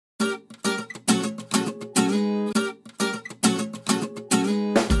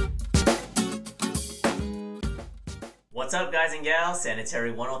What's up, guys and gals?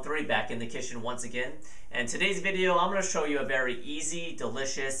 Sanitary 103 back in the kitchen once again. And today's video, I'm going to show you a very easy,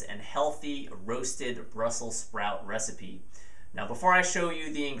 delicious, and healthy roasted Brussels sprout recipe. Now, before I show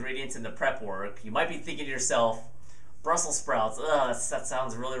you the ingredients and the prep work, you might be thinking to yourself, Brussels sprouts, that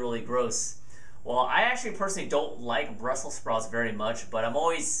sounds really gross. Well, I actually personally don't like Brussels sprouts very much, but I'm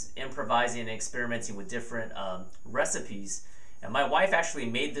always improvising and experimenting with different recipes. And my wife actually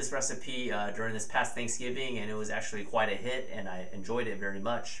made this recipe during this past Thanksgiving, and it was actually quite a hit, and I enjoyed it very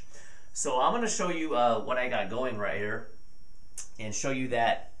much. So I'm going to show you what I got going right here, and show you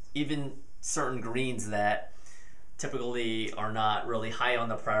that even certain greens that typically are not really high on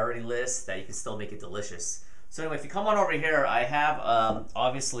the priority list, that you can still make it delicious. So anyway, if you come on over here, I have,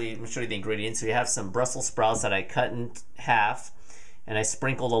 obviously, let me show you the ingredients. So you have some Brussels sprouts that I cut in half, and I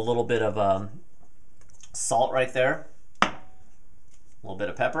sprinkled a little bit of salt right there. A little bit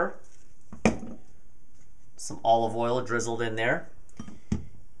of pepper, some olive oil drizzled in there,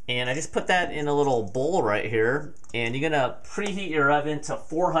 and I just put that in a little bowl right here, and you're gonna preheat your oven to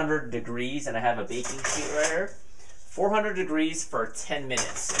 400 degrees, and I have a baking sheet right here. 400 degrees for 10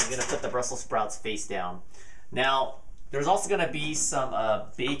 minutes, and you're gonna put the Brussels sprouts face down. Now, there's also gonna be some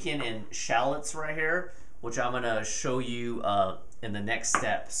bacon and shallots right here, which I'm gonna show you in the next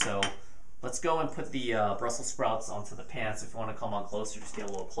step. So let's go and put the Brussels sprouts onto the pan. So if you want to come on closer, just get a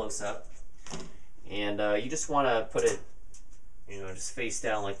little close up. And you just want to put it, just face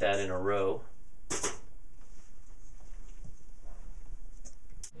down like that in a row.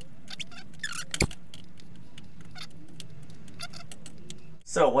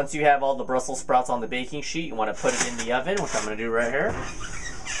 So once you have all the Brussels sprouts on the baking sheet, you want to put it in the oven, which I'm going to do right here.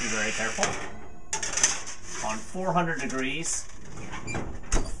 Be very careful. On 400 degrees.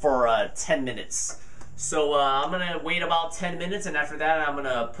 For 10 minutes. So I'm gonna wait about 10 minutes, and after that I'm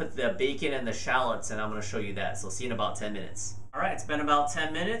gonna put the bacon and the shallots, and I'm gonna show you that. So see you in about 10 minutes. Alright, it's been about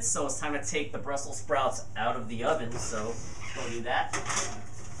 10 minutes, so it's time to take the Brussels sprouts out of the oven. So show you that.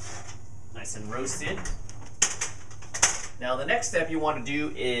 Nice and roasted. Now the next step you want to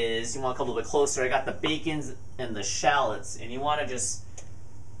do is, you want to come a little bit closer. I got the bacons and the shallots, and you want to just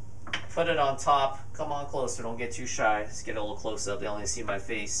put it on top. Come on closer, don't get too shy. Just get a little close up, they only see my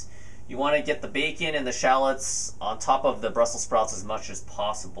face. You want to get the bacon and the shallots on top of the Brussels sprouts as much as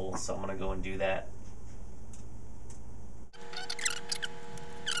possible. So I'm going to go and do that.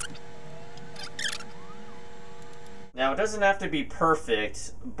 Now it doesn't have to be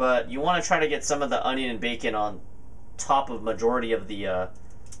perfect, but you want to try to get some of the onion and bacon on top of majority of the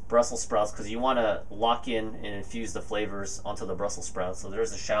Brussels sprouts, because you want to lock in and infuse the flavors onto the Brussels sprouts. So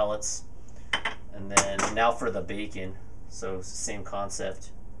there's the shallots, and then now for the bacon. So it's the same concept.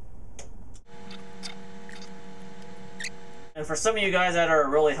 And for some of you guys that are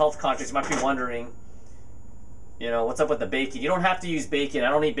really health conscious, you might be wondering, what's up with the bacon? You don't have to use bacon. I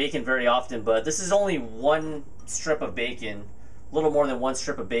don't eat bacon very often, but this is only one strip of bacon, a little more than one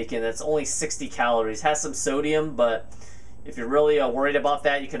strip of bacon. That's only 60 calories. Has some sodium, but if you're really worried about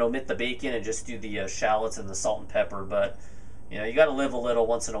that, you can omit the bacon and just do the shallots and the salt and pepper. But you got to live a little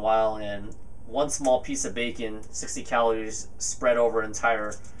once in a while, and one small piece of bacon, 60 calories spread over an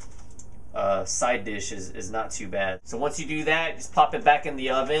entire side dish is not too bad. So once you do that, just pop it back in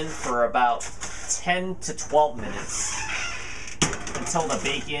the oven for about 10 to 12 minutes until the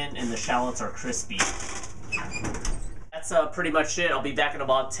bacon and the shallots are crispy. That's pretty much it. I'll be back in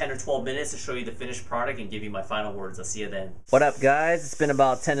about 10 or 12 minutes to show you the finished product and give you my final words. I'll see you then. What up, guys? It's been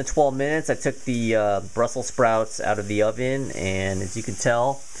about 10 to 12 minutes. I took the Brussels sprouts out of the oven, and as you can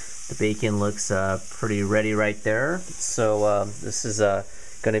tell, the bacon looks pretty ready right there. So this is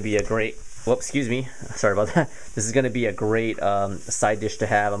going to be a great, whoops, excuse me, sorry about that. This is going to be a great side dish to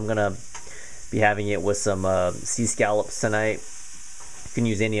have. I'm going to be having it with some sea scallops tonight. You can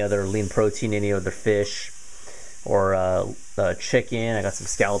use any other lean protein, any other fish, or chicken. I got some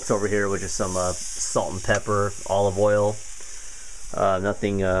scallops over here with just some salt and pepper, olive oil.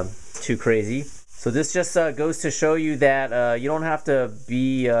 Nothing too crazy. So this just goes to show you that you don't have to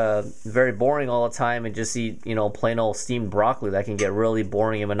be very boring all the time and just eat, plain old steamed broccoli. That can get really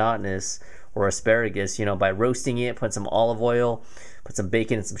boring and monotonous. Or asparagus, by roasting it, put some olive oil, put some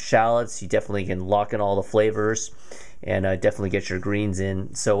bacon and some shallots. You definitely can lock in all the flavors and definitely get your greens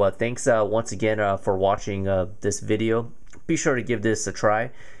in. So thanks once again for watching this video. Be sure to give this a try.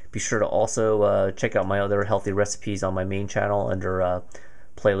 Be sure to also check out my other healthy recipes on my main channel under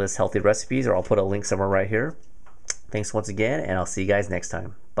playlist healthy recipes, or I'll put a link somewhere right here. Thanks once again, and I'll see you guys next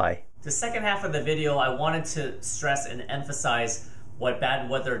time. Bye. The second half of the video, I wanted to stress and emphasize what bad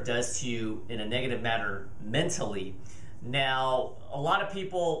weather does to you in a negative manner mentally. Now, a lot of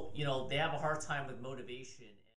people, they have a hard time with motivation.